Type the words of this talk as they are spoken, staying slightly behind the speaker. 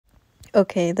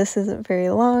Okay, this isn't very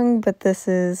long, but this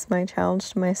is my challenge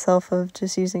to myself of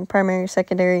just using primary,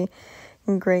 secondary,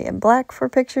 and gray and black for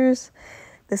pictures.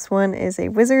 This one is a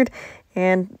wizard,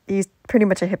 and he's pretty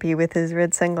much a hippie with his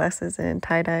red sunglasses and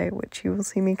tie-dye, which you will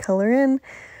see me color in.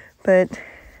 But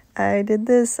I did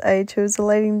this. I chose the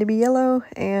lighting to be yellow,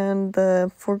 and the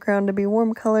foreground to be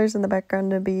warm colors, and the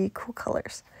background to be cool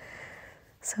colors.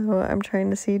 So I'm trying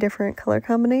to see different color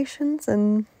combinations,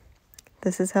 and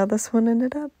this is how this one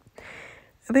ended up.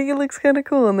 I think it looks kind of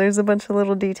cool, and there's a bunch of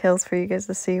little details for you guys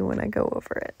to see when I go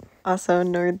over it. Also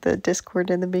ignored the Discord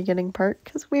in the beginning part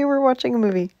because we were watching a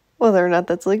movie. Whether or not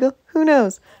that's legal, who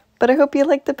knows? But I hope you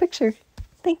liked the picture.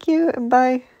 Thank you, and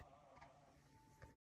bye.